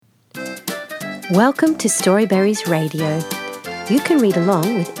Welcome to Storyberries Radio. You can read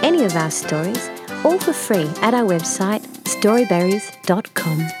along with any of our stories, all for free at our website,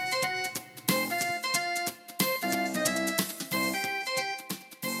 storyberries.com.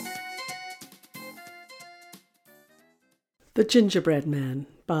 The Gingerbread Man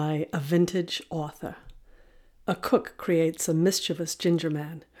by a vintage author. A cook creates a mischievous ginger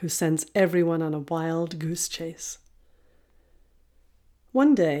man who sends everyone on a wild goose chase.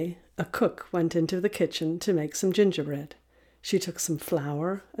 One day, a cook went into the kitchen to make some gingerbread. She took some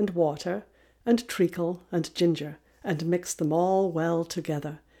flour and water and treacle and ginger and mixed them all well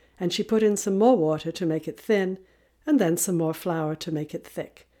together, and she put in some more water to make it thin, and then some more flour to make it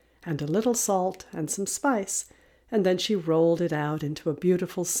thick, and a little salt and some spice, and then she rolled it out into a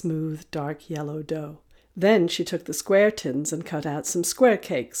beautiful, smooth, dark yellow dough. Then she took the square tins and cut out some square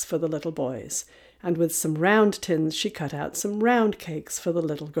cakes for the little boys, and with some round tins she cut out some round cakes for the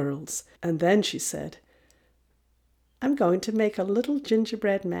little girls. And then she said, "I'm going to make a little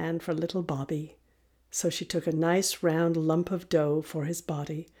gingerbread man for little Bobby." So she took a nice round lump of dough for his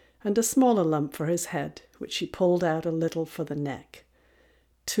body, and a smaller lump for his head, which she pulled out a little for the neck.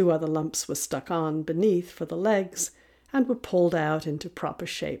 2 other lumps were stuck on beneath for the legs, and were pulled out into proper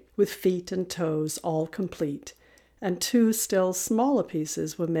shape, with feet and toes all complete, and 2 still smaller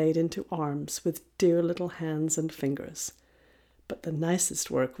pieces were made into arms with dear little hands and fingers. But the nicest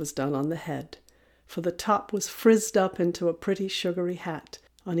work was done on the head, for the top was frizzed up into a pretty sugary hat.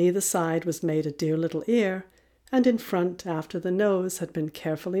 On either side was made a dear little ear, and in front, after the nose had been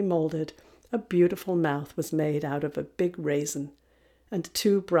carefully molded, a beautiful mouth was made out of a big raisin, and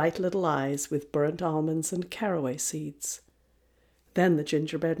 2 bright little eyes with burnt almonds and caraway seeds. Then the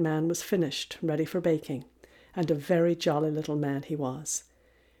gingerbread man was finished, ready for baking, and a very jolly little man he was.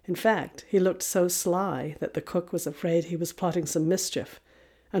 In fact, he looked so sly that the cook was afraid he was plotting some mischief,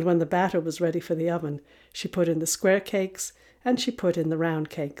 and when the batter was ready for the oven, she put in the square cakes, and she put in the round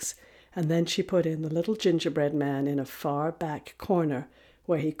cakes, and then she put in the little gingerbread man in a far back corner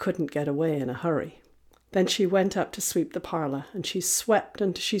where he couldn't get away in a hurry. Then she went up to sweep the parlour, and she swept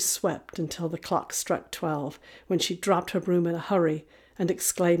until the clock struck 12, when she dropped her broom in a hurry, and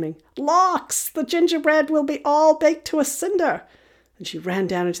exclaiming, "Lawks! The gingerbread will be all baked to a cinder!" And she ran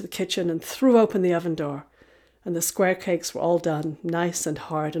down into the kitchen and threw open the oven door. And the square cakes were all done, nice and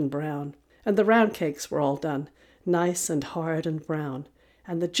hard and brown. And the round cakes were all done, nice and hard and brown.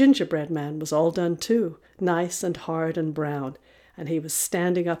 And the gingerbread man was all done too, nice and hard and brown. And he was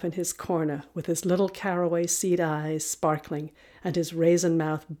standing up in his corner with his little caraway seed eyes sparkling and his raisin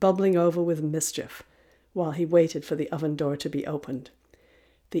mouth bubbling over with mischief, while he waited for the oven door to be opened.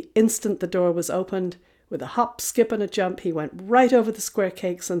 The instant the door was opened, with a hop, skip, and a jump, he went right over the square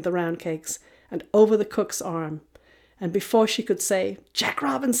cakes and the round cakes, and over the cook's arm. And before she could say, "Jack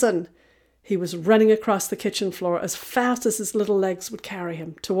Robinson," he was running across the kitchen floor as fast as his little legs would carry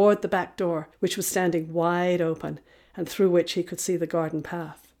him, toward the back door, which was standing wide open, and through which he could see the garden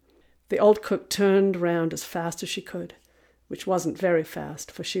path. The old cook turned round as fast as she could, which wasn't very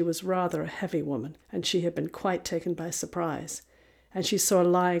fast, for she was rather a heavy woman, and she had been quite taken by surprise. And she saw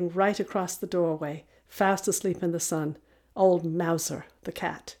lying right across the doorway, fast asleep in the sun, old Mouser, the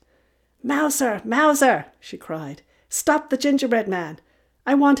cat. "Mouser, Mouser," she cried, "stop the gingerbread man.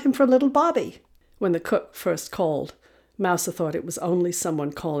 I want him for little Bobby." When the cook first called, Mouser thought it was only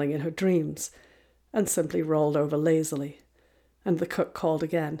someone calling in her dreams, and simply rolled over lazily. And the cook called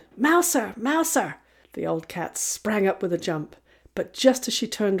again, "Mouser, Mouser." The old cat sprang up with a jump, but just as she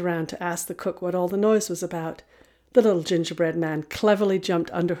turned round to ask the cook what all the noise was about, the little gingerbread man cleverly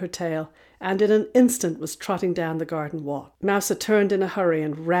jumped under her tail, and in an instant was trotting down the garden walk. Mouser turned in a hurry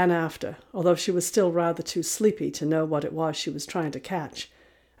and ran after, although she was still rather too sleepy to know what it was she was trying to catch.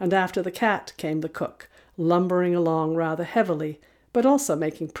 And after the cat came the cook, lumbering along rather heavily, but also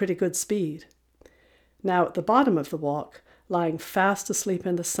making pretty good speed. Now at the bottom of the walk, lying fast asleep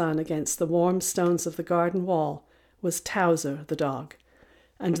in the sun against the warm stones of the garden wall, was Towser the dog.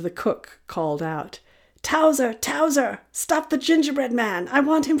 And the cook called out, "Towser, Towser, stop the gingerbread man. I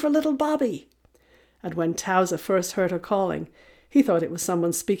want him for little Bobby." And when Towser first heard her calling, he thought it was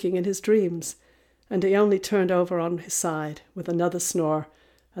someone speaking in his dreams, and he only turned over on his side with another snore,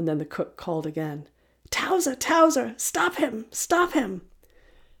 and then the cook called again, "Towser, Towser, stop him, stop him."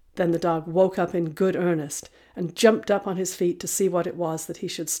 Then the dog woke up in good earnest and jumped up on his feet to see what it was that he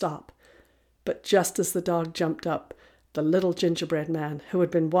should stop. But just as the dog jumped up, the little gingerbread man, who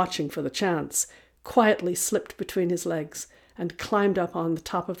had been watching for the chance, quietly slipped between his legs and climbed up on the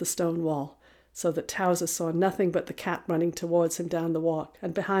top of the stone wall, so that Towser saw nothing but the cat running towards him down the walk,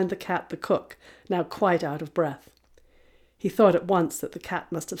 and behind the cat the cook, now quite out of breath. He thought at once that the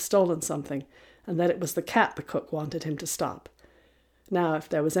cat must have stolen something, and that it was the cat the cook wanted him to stop. Now, if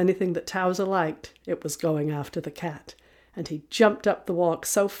there was anything that Towser liked, it was going after the cat, and he jumped up the walk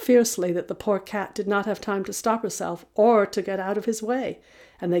so fiercely that the poor cat did not have time to stop herself or to get out of his way,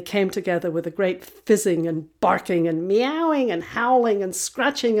 and they came together with a great fizzing and barking and meowing and howling and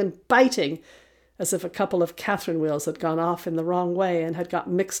scratching and biting, as if a couple of Catherine wheels had gone off in the wrong way and had got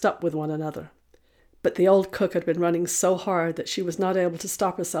mixed up with one another. But the old cook had been running so hard that she was not able to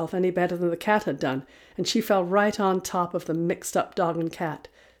stop herself any better than the cat had done, and she fell right on top of the mixed-up dog and cat,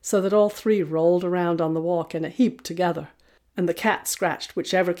 so that all three rolled around on the walk in a heap together, and the cat scratched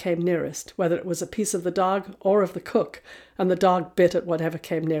whichever came nearest, whether it was a piece of the dog or of the cook, and the dog bit at whatever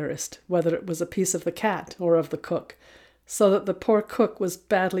came nearest, whether it was a piece of the cat or of the cook, so that the poor cook was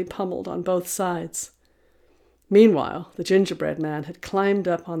badly pummeled on both sides. Meanwhile, the gingerbread man had climbed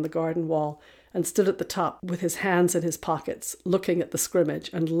up on the garden wall and stood at the top with his hands in his pockets, looking at the scrimmage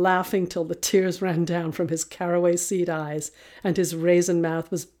and laughing till the tears ran down from his caraway seed eyes, and his raisin mouth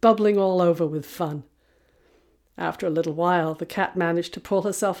was bubbling all over with fun. After a little while, the cat managed to pull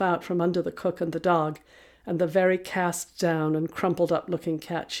herself out from under the cook and the dog, and the very cast-down and crumpled-up-looking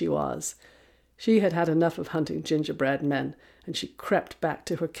cat she was. She had had enough of hunting gingerbread men, and she crept back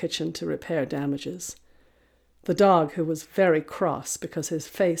to her kitchen to repair damages. The dog, who was very cross because his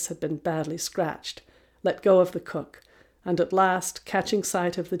face had been badly scratched, let go of the cook, and at last, catching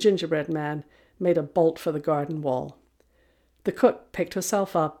sight of the gingerbread man, made a bolt for the garden wall. The cook picked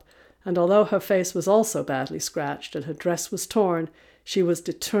herself up, and although her face was also badly scratched and her dress was torn, she was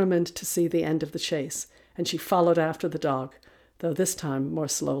determined to see the end of the chase, and she followed after the dog, though this time more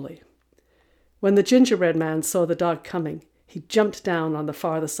slowly. When the gingerbread man saw the dog coming, he jumped down on the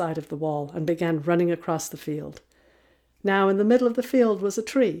farther side of the wall and began running across the field. Now in the middle of the field was a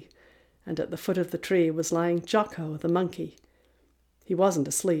tree, and at the foot of the tree was lying Jocko the monkey. He wasn't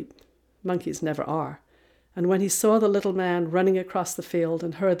asleep. Monkeys never are. And when he saw the little man running across the field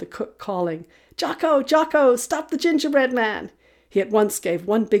and heard the cook calling, "Jocko, Jocko, stop the gingerbread man," he at once gave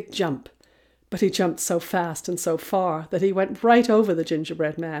one big jump. But he jumped so fast and so far that he went right over the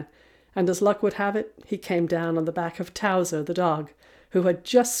gingerbread man, and as luck would have it, he came down on the back of Towser the dog, who had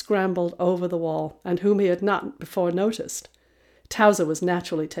just scrambled over the wall and whom he had not before noticed. Towser was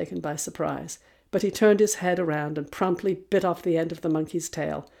naturally taken by surprise, but he turned his head around and promptly bit off the end of the monkey's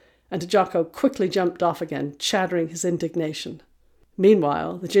tail, and Jocko quickly jumped off again, chattering his indignation.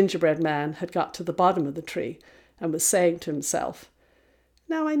 Meanwhile, the gingerbread man had got to the bottom of the tree and was saying to himself,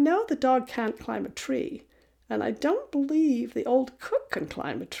 "Now I know the dog can't climb a tree, and I don't believe the old cook can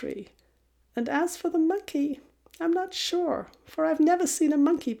climb a tree. And as for the monkey, I'm not sure, for I've never seen a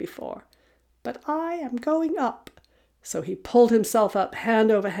monkey before. But I am going up." So he pulled himself up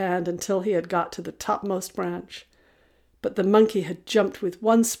hand over hand until he had got to the topmost branch. But the monkey had jumped with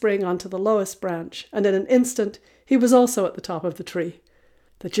one spring onto the lowest branch, and in an instant he was also at the top of the tree.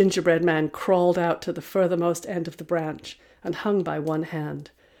 The gingerbread man crawled out to the furthermost end of the branch and hung by one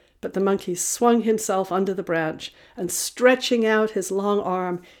hand. But the monkey swung himself under the branch, and stretching out his long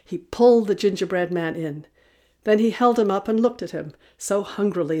arm, he pulled the gingerbread man in. Then he held him up and looked at him, so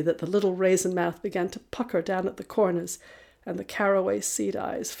hungrily that the little raisin mouth began to pucker down at the corners, and the caraway seed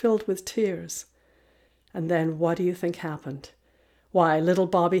eyes filled with tears. And then what do you think happened? Why, little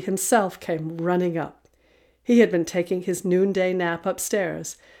Bobby himself came running up. He had been taking his noonday nap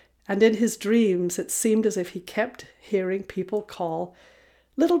upstairs, and in his dreams it seemed as if he kept hearing people call,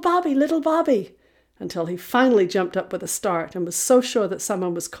 "Little Bobby," until he finally jumped up with a start and was so sure that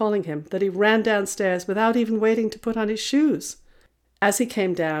someone was calling him that he ran downstairs without even waiting to put on his shoes. As he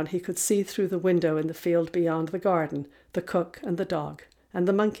came down, he could see through the window in the field beyond the garden the cook and the dog and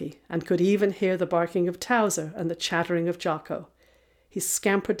the monkey, and could even hear the barking of Towser and the chattering of Jocko. He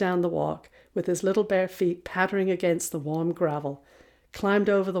scampered down the walk, with his little bare feet pattering against the warm gravel, climbed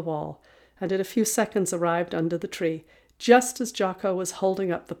over the wall, and in a few seconds arrived under the tree, just as Jocko was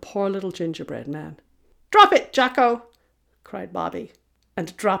holding up the poor little gingerbread man. "Drop it, Jocko!" cried Bobby.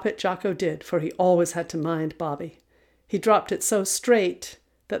 And drop it Jocko did, for he always had to mind Bobby. He dropped it so straight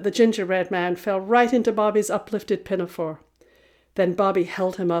that the gingerbread man fell right into Bobby's uplifted pinafore. Then Bobby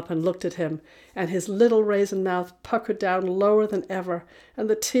held him up and looked at him, and his little raisin mouth puckered down lower than ever, and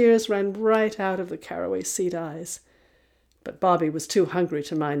the tears ran right out of the caraway seed eyes. But Bobby was too hungry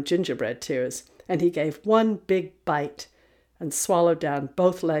to mind gingerbread tears, and he gave one big bite and swallowed down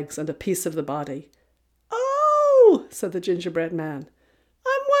both legs and a piece of the body. "Oh," said the gingerbread man,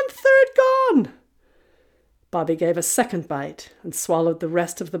 "I'm 1/3 gone." Bobby gave a second bite and swallowed the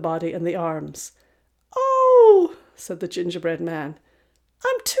rest of the body and the arms. "Oh," said the gingerbread man,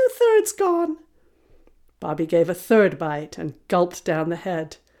 "I'm 2/3 gone." Bobby gave a third bite and gulped down the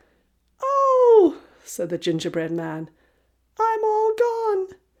head. "Oh," said the gingerbread man, "I'm all gone."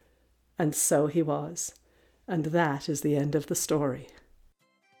 And so he was. And that is the end of the story.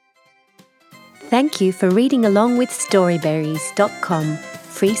 Thank you for reading along with Storyberries.com,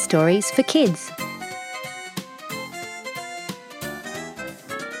 free stories for kids.